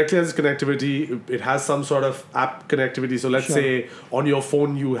 Sure. It directly has connectivity. It has some sort of app connectivity. So let's Sure. say on your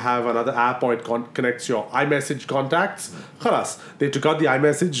phone you have another app or it connects your iMessage contacts. Khalas. They took out the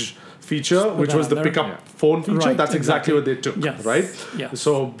iMessage feature, put which that was the on there. pick up Yeah. phone feature. Right, That's exactly exactly. what they took, Yes. right? Yes.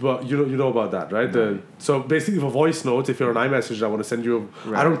 So but you know about that, right? So basically for voice notes, if you're on iMessage and I want to send you, I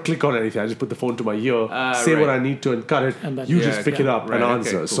Right. don't click on anything. I just put the phone to my ear, say right. what I need to, and cut it. And then- You Yeah, just pick yeah. it up Right, and okay,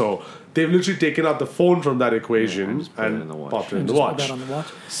 answer. cool. So they've literally taken out the phone from that equation and just put it and in the watch. popped it in And the just watch. put that on the watch.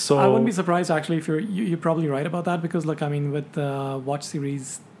 So I wouldn't be surprised actually if you're probably right about that, because look, I mean, with the Watch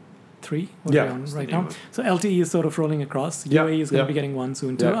Series 3, what Yeah. are we on It's right the now? new one. So LTE is sort of rolling across. Yeah, UAE is going yeah. to be getting one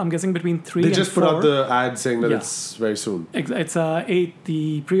soon too. Yeah. I'm guessing between 3 they and just 4. put out the ad saying that Yeah. it's very soon. It's 8.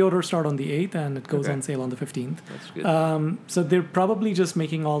 The pre-orders start on the 8th and it goes Okay. on sale on the 15th. That's good. So they're probably just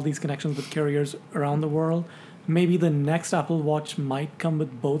making all these connections with carriers around the world. Maybe the next Apple Watch might come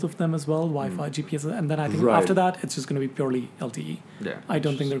with both of them as well, Wi-Fi, GPS, and then I think Right. after that it's just going to be purely LTE. Yeah, I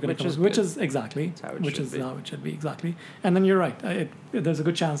don't think they're going to come, which is exactly, how it which should is be. how it should be exactly. And then you're right. There's a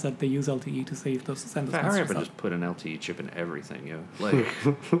good chance that they use LTE to save those send those Hurry up messages and out. just put an LTE chip in everything, yo. Like,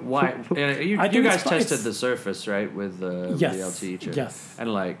 why? You I think you it's guys fi- tested it's- the Surface, right, with the Yes, LTE chip? yes.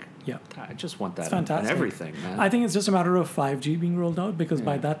 And like, Yeah. I just want that It's in fantastic. everything, man. I think it's just a matter of 5G being rolled out because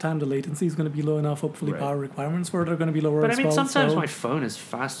by Yeah. that time the latency is going to be low enough. Hopefully, Right. power requirements for it are going to be lower But I as mean, well. sometimes so my phone is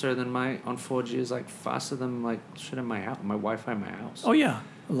faster than my on 4G is like faster than like shit in my house, my Wi-Fi in my house. oh yeah,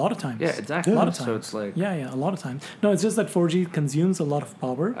 a lot of times. yeah, exactly. A lot of So times. it's like, Yeah, a lot of times. No, it's just that 4G consumes a lot of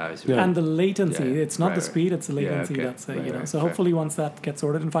power. I see. Yeah. And the latency, Yeah, it's not right, the right. speed, it's the Yeah, latency okay. that's, Right, you know. right, So fair. hopefully once that gets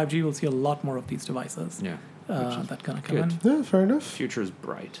sorted in 5G, we'll see a lot more of these devices Yeah. that kind of come good. in. Yeah, fair enough. Future is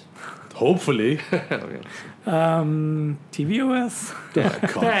bright. Hopefully. Okay. tvOS.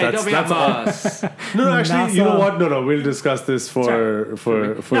 God, Hey, don't be a boss. No, actually, you know NASA. what? No, we'll discuss this for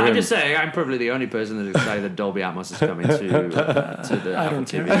No, I'm him. just saying, I'm probably the only person that's excited that Dolby Atmos is coming to the I Apple don't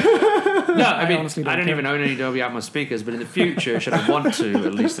TV. care. No, I mean, honestly I don't don't care. even own any Dolby Atmos speakers, but in the future, should I want to,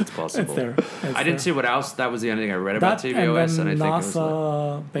 at least it's possible. It's there. I didn't see what else. That was the only thing I read about That tvOS, and and then I think it was like,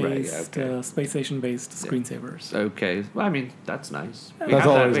 NASA-based, Right, yeah, okay. space station-based screensavers. okay. Well, I mean, that's nice. We That's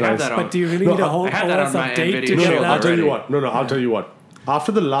have always we have nice. that on. But do you really No, need a whole I had that OS on my update NVIDIA to No, get shield no, I'll that? tell you already. what. No, I'll tell you what.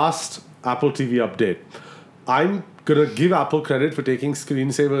 After the last Apple TV update, I'm gonna give Apple credit for taking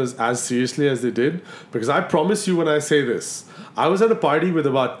screensavers as seriously as they did, because I promise you when I say this, I was at a party with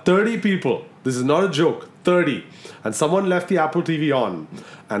about 30 people. This is not a joke. 30. And someone left the Apple TV on,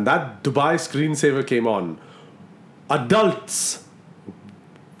 and that Dubai screensaver came on. Adults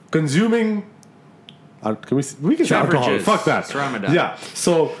consuming. We can say alcohol. Beverages. Fuck that. It's Ramadan. Yeah.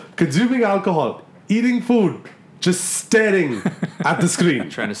 So consuming alcohol, eating food, just staring at the screen.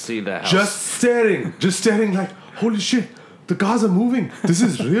 Trying to see the house. Just staring like, holy shit, the cars are moving. This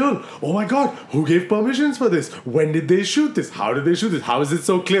is real. Oh my god, who gave permissions for this? When did they shoot this? How did they shoot this? How is it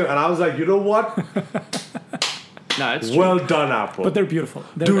so clear? And I was like, you know what? no, it's true. Well done, Apple. But they're beautiful.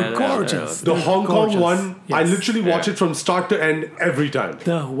 They're Dude, gorgeous. the They're Hong Kong gorgeous. one, I Yes. literally watch Yeah. it from start to end every time.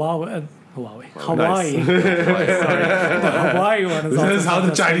 The Hawaii. Hawaii. Nice. The Hawaii one is This also is how the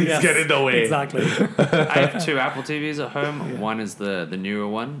fantastic. Chinese Yes, get in the way. Exactly. I have two Apple TVs at home. One is the newer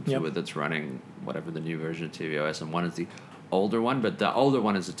one Yep. that's running whatever the new version of tvOS, and one is the older one. But the older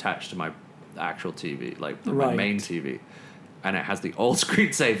one is attached to my actual TV, like my Right. main TV, and it has the old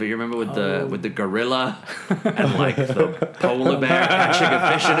screensaver. You remember with Oh. the gorilla and like the polar bear catching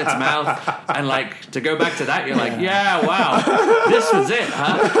a fish in its mouth, and like to go back to that, you're like, yeah, wow, this was it,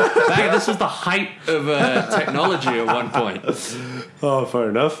 huh? This was the height of technology at one point. Oh, fair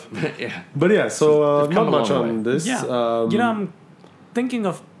enough. Yeah. But yeah, so They've come not a much long on way. this. Yeah. I'm thinking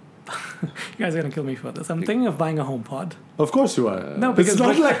of. You guys are gonna kill me for this. I'm thinking of buying a HomePod. Of course you are. No, It's because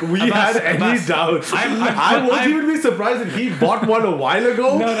not like we Abbas- had any Abbas, doubts. I'm- I won't I'm- even be surprised if he bought one a while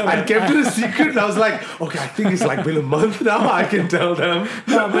ago No, and kept it a secret. And I was like, okay, I think it's like been a month now. I can tell them.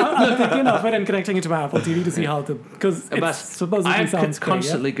 No, I'm thinking of it and connecting it to my Apple TV to see how to because it Abbas, supposedly I'm sounds great.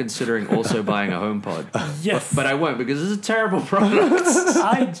 constantly considering also buying a HomePod. Yes. But I won't because it's a terrible product.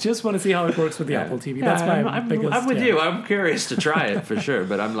 I just want to see how it works with the Apple TV. That's my I'm biggest. I'm with yeah. you. I'm curious to try it for sure.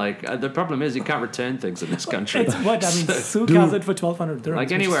 But I'm like, the problem is you can't return things in this country. It's what I mean. Souk Dude. has it for 1,200 dirhams. Like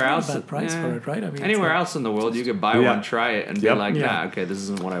which anywhere is not else, a bad price yeah. for it, right? I mean, Anywhere else in the world, you could buy Yeah. one, try it, and Yep. be like, Yeah. nah, okay, this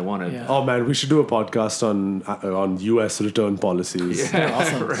isn't what I wanted. Yeah. Oh man, we should do a podcast on US return policies. Yeah. They're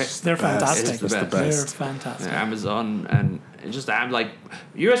awesome. Right. They're fantastic. It's the It's the best. best. They're fantastic. Yeah, Amazon and it just I'm like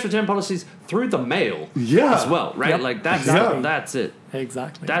U.S. return policies through the mail Yeah. as well, right? Yep. Like that's Exactly. that's it.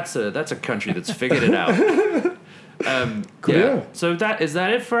 Exactly. That's a country that's figured it out. Cool. Yeah. Yeah. So is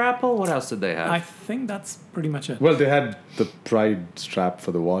that it for Apple? What else did they have? I think that's pretty much it. Well, they had the Pride strap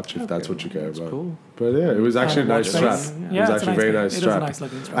for the watch, if that's what you care about. cool. But yeah, it was actually a nice watch strap. face. It Yeah, was it's a actually a nice very thing. nice It is a strap. nice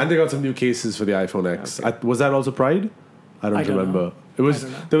looking strap. And they got some new cases for the iPhone X. Okay. Was that also Pride? I don't don't remember. know. It was. I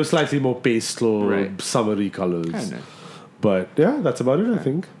don't know. There was slightly more pastel, Right. summery colors. I don't know. But yeah, that's about it. I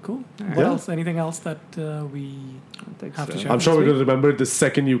think. Cool. What Yeah. else? Anything else that we I don't think have to so. share? I'm sure Next we're week? going to remember it the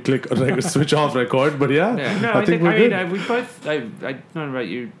second you click switch off record. But yeah, Yeah, no, I think we're I good. mean, we both. I don't know about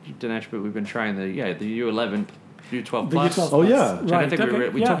you, Dinesh, but we've been trying the U11, U12 The Plus. U12 Oh, Plus. yeah. Which I Right. think Okay.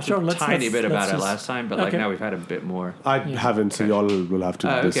 we yeah, talked sure. a tiny bit about it just- last time, but like okay. now we've had a bit more. I Yeah. haven't, so y'all will have to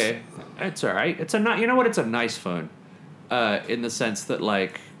do this. Okay, it's all right. It's you know what? It's a nice phone, in the sense that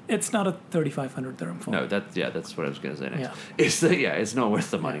like. It's not a 3,500 dirham phone. No, that's what I was going to say next. Yeah. It's not worth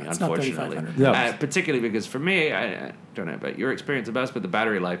the money, Yeah, it's not unfortunately. 3,500. Yeah. Particularly because for me, I don't know about your experience of us, but the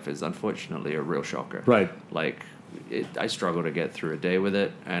battery life is unfortunately a real shocker. Right. Like, I struggle to get through a day with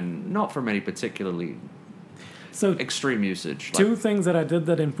it, and not from any particularly So extreme usage. Two things that I did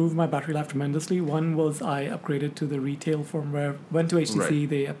that improved my battery life tremendously. One was I upgraded to the retail firmware. Went to HTC, Right.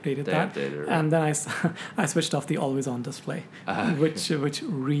 they updated They that, updated it, right. and then I switched off the always-on display, which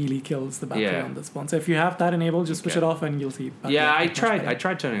really kills the battery Yeah. on this phone. So if you have that enabled, just switch Okay. it off, and you'll see. battery Yeah, life I much tried. better. I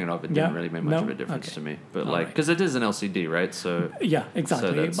tried turning it off. It Yeah? didn't really make much No? of a difference Okay. to me. But All like, right. because it is an LCD, right? So Yeah,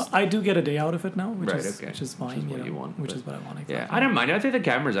 exactly. that's- But I do get a day out of it now, which Right, is okay. which is fine. Which is what you want, which but- is what I want. Exactly. yeah, I don't mind. I think the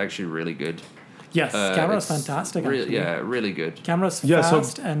camera is actually really good. Yes, camera's It's fantastic. Really, actually. yeah, really good. Camera's Yeah, so-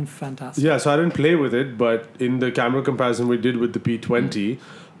 fast and fantastic. Yeah, so I didn't play with it, but in the camera comparison we did with the P20,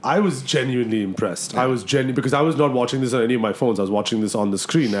 I was genuinely impressed. I was because I was not watching this on any of my phones. I was watching this on the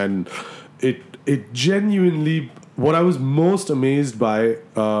screen, and it genuinely. What I was most amazed by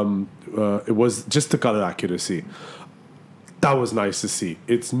it was just the color accuracy. That was nice to see.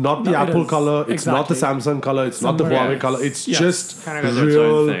 It's not the No, it Apple is. color. It's not the Exactly. Samsung color. It's not the Somewhere Huawei else. color. It's Yes. just Kinda got its real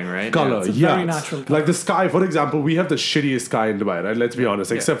own thing, right? color. Yeah. It's a Yeah, very natural color. like the sky, for example. We have the shittiest sky in Dubai, right? Let's be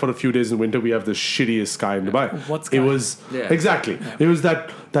honest. Except for a few days in winter, we have the shittiest sky in Dubai. What sky? It was Yeah. exactly. It was that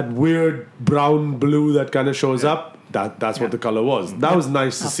weird brown blue that kind of shows up. That's what the color was. That was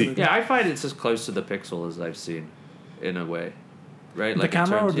nice to see. Absolutely. Yeah, I find it's as close to the Pixel as I've seen, in a way. Right? The Like in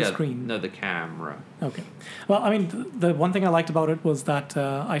camera or terms- the yeah, screen? No, the camera. Okay. Well, I mean, the one thing I liked about it was that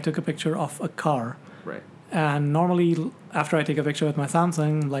I took a picture of a car. Right. And normally, after I take a picture with my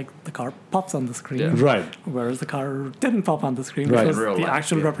Samsung, like the car pops on the screen, Yeah. Right. whereas the car didn't pop on the screen, Right. which was In real the life,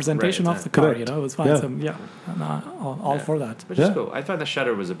 actual yeah. representation Right, of the car. correct. You know, it was fine. Yeah. So yeah, and, all Yeah. for that. Which is Yeah. cool. I thought the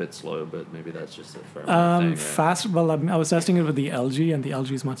shutter was a bit slow, but maybe that's just a firmware thing. Yeah. Fast. Well, I was testing it with the LG, and the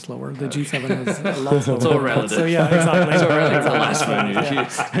LG is much slower. The G7 is a lot slower. It's all relative. So yeah, exactly. It's all relative to the last phone you Yeah.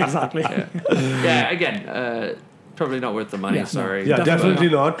 used. Exactly. Yeah, again, probably not worth the money, Yeah, no. sorry. Yeah, Definitely definitely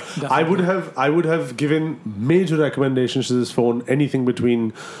not. Definitely I would have given major recommendations to this phone. Anything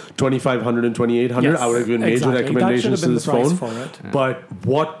between 2,500 and 2,800. I would have given major exactly. recommendations to That this should have been the phone. price for it. But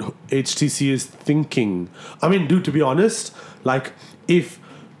what HTC is thinking, I mean, dude, to be honest, like if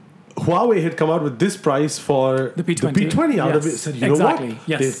Huawei had come out with this price for The P20, I would have yes. said, you know Exactly, what?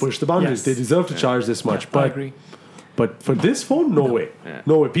 yes. They've pushed the boundaries. Yes. They deserve to charge this much. I But agree. but for this phone, no way. Yeah.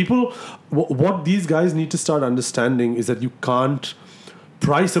 No way. People, what these guys need to start understanding is that you can't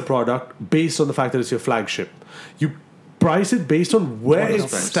price a product based on the fact that it's your flagship. You price it based on where What it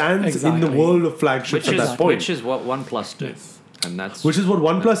else? stands in the Exactly. world of flagships Which at is that point. which is what OnePlus do. Yes. And that's Which is what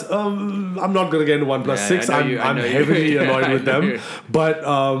OnePlus. I'm not gonna get into OnePlus Yeah, 6. I know I'm you- heavily yeah, annoyed I with know them. you.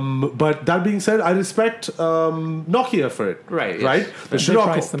 But that being said, I respect Nokia for it. Right, yes. Right. The They Scirocco,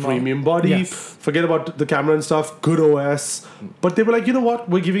 priced them premium all. body. Yes. Forget about the camera and stuff. Good OS. But they were like, you know what?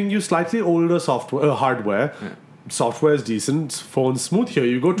 We're giving you slightly older software, hardware. Software is decent. Phone's smooth. Here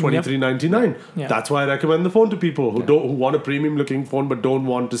you go, $23.99. Yeah. That's why I recommend the phone to people who who want a premium looking phone but don't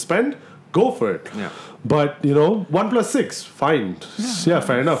want to spend. Go for it. Yeah. But OnePlus 6, fine. Yeah,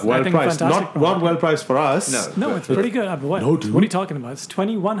 fair enough. Well think priced. fantastic Not product. well priced for us. No, it's pretty good. What? No, dude. What are you talking about? It's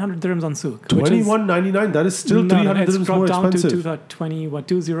 2,100 dirhams on Souk. which is- $21.99. That is still No, 300 it's dirhams more dropped down expensive. to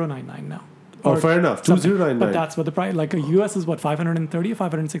 2099 now. Oh, Or fair enough. something. 2099. But that's what the price. Like a US is what $530 or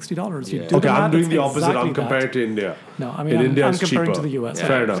 $560. You Yeah. do Okay, the I'm math, doing it's the opposite. exactly I'm comparing that. to India. No, I mean In India, I'm it's comparing cheaper. to the US. Yeah.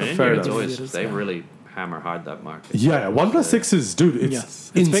 Fair enough, In fair India, it's enough. always- It is, they yeah. really hammer hard that market. Yeah, OnePlus 6 is, dude, it's,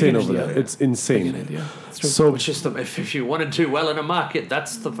 Yes. It's big insane in over India. there. It's Big insane. in India. It's true. So, Which is if you want to do well in a market,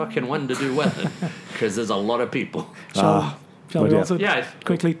 that's the fucking one to do well in, because there's a lot of people. shall but we yeah. also Yeah.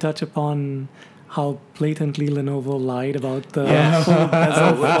 quickly touch upon how blatantly Lenovo lied about the Yeah. full bezel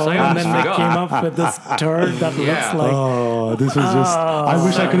Oh, whoops, I phone, and then they forgot. came up with this turd that Yeah. looks like oh, this was just. I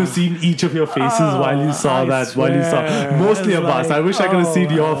wish I could have seen each of your faces while you saw I that. While you saw, swear. mostly It's Abbas. I like, wish I could have seen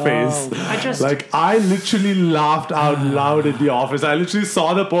your oh, face. I just Like I literally laughed out loud at the office. I literally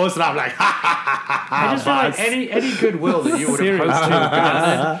saw the post and I'm like, I just feel like any goodwill that you would have hoped to have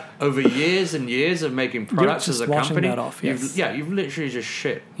gathered over years and years of making products just as a washing company, that off, yes. you've literally just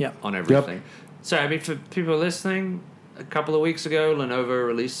shit Yeah. on everything. So I mean, for people listening, a couple of weeks ago, Lenovo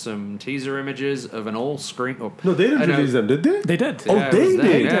released some teaser images of an all-screen. no, they didn't release them, did they? They did. Oh, it they was did?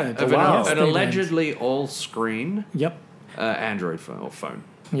 They Yeah, did. of Wow. an Yes, they allegedly all-screen Yep. Android phone,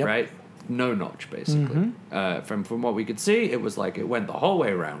 Yep. right? No notch, basically. From what we could see, it was like it went the whole way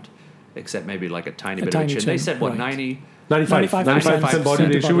around, except maybe like a tiny bit of tiny a chin. They chin, said what right. 90. 95% body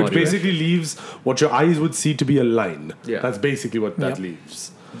 95% ratio, which body basically leaves what your eyes would see to be a line. Yeah. That's basically what that Yep.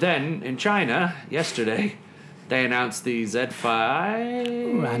 leaves. Then in China yesterday, they announced the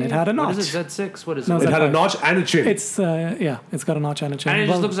Z5, And it had a What notch. is it? Z6? What is No, it? It had a Z5. notch and a chin. It's it's got a notch and a chin. And it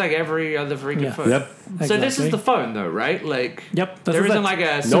just Well, looks like every other freaking Yeah. phone. Yep. So this is exactly. the phone, though, right? Like, Yep, this there is isn't it. like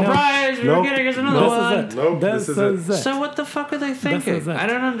a Nope. surprise. We were Nope. getting us another This one. is it. Nope, This this is is it. So what the fuck are they thinking? is it. I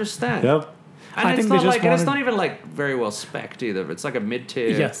don't understand. Yep. And I it's think not they just like, and it's not wanted- even like very well spec'd either. It's like a mid-tier.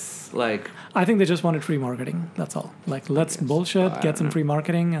 Yes. Like, I think they just wanted free marketing. That's all. Like, let's bullshit, I get some don't free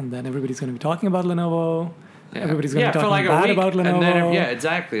marketing, and then everybody's going to be talking about Lenovo. yeah. Everybody's going to be for talking like a bad week, about Lenovo. and then yeah,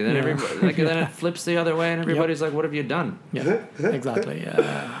 exactly. Then Yeah. everybody, like, then it flips the other way, and everybody's like, "What have you done?" Yeah, exactly.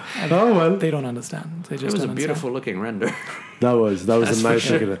 And Oh well, they don't understand. They just It was a don't beautiful looking render. that was That's a for nice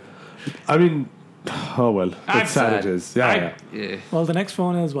sure. look at it. I mean, oh well, I'm it's sad sad. it is. Yeah. Yeah. understand. Well, the next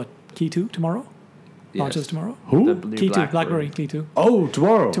phone is what? Key 2 tomorrow? Launches tomorrow? Who? The new Key 2, BlackBerry Key 2. Oh,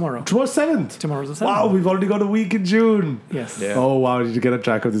 tomorrow. Tomorrow. Tomorrow's 7th. Tomorrow's the 7th. Wow, we've already got a week in June. Yes. Yeah. Oh wow, did you get a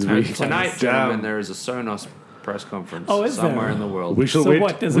track of this And week? tonight, Damn. gentlemen, there is a Sonos press conference Oh, is somewhere there? in the world. We shall So wait.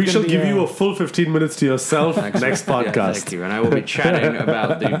 what, is it We gonna shall be give you a- a full 15 minutes to yourself next Yeah, podcast. thank you. And I will be chatting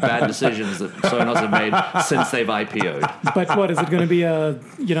about the bad decisions that Sonos have made since they've IPO'd. But what, is it going to be a,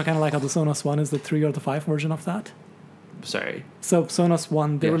 kind of like how the Sonos 1 is the 3 or the 5 version of that? Sorry. So Sonos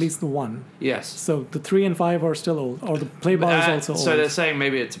 1, they Yes. released the 1. Yes. So the 3 and 5 are still old, or the play bar is also so old. they're saying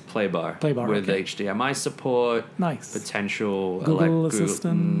maybe it's a play bar with okay. HDMI support, Nice. potential Google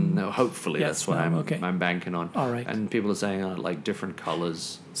Assistant. No, hopefully Yes, that's what no, okay. I'm banking on. All right. And people are saying like different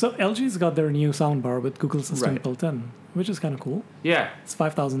colors. So LG's got their new soundbar with Google Assistant Right. built in, which is kind of cool. Yeah. It's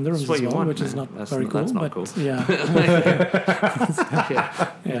 5,000 dirhams That's what as you well, want, which is man. not That's very not- cool. that's not but cool. Yeah.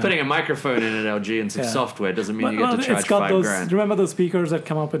 Yeah. Putting a microphone in at LG and some Yeah. software doesn't mean you get Well, to charge it's got those. $5,000. Remember those speakers that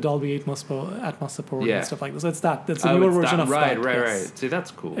come up with Dolby Atmos support Yeah. and stuff like this? It's that. It's a Oh, newer it's version that, of right, that. right, yes. right. See,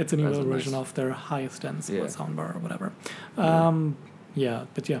 that's cool. It's a newer That's version nice. of their highest end Yeah. soundbar or whatever. Mm. Yeah,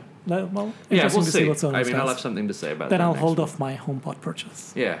 but yeah. Well, Yeah, interesting we'll to see. see what Sonos I mean, I'll does. have something to say about Then that. I'll next hold week. off my HomePod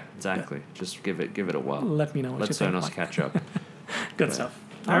purchase. Yeah, exactly. Just give it a while. Let me know what Let you think. Sonos Mike. catch up. Good stuff.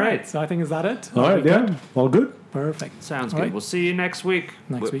 All All right. right. So I think is that it? All right, we yeah, good? all good. Perfect. Sounds All good. right. We'll see you next week.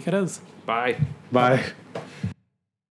 Next week it is. Bye. Bye.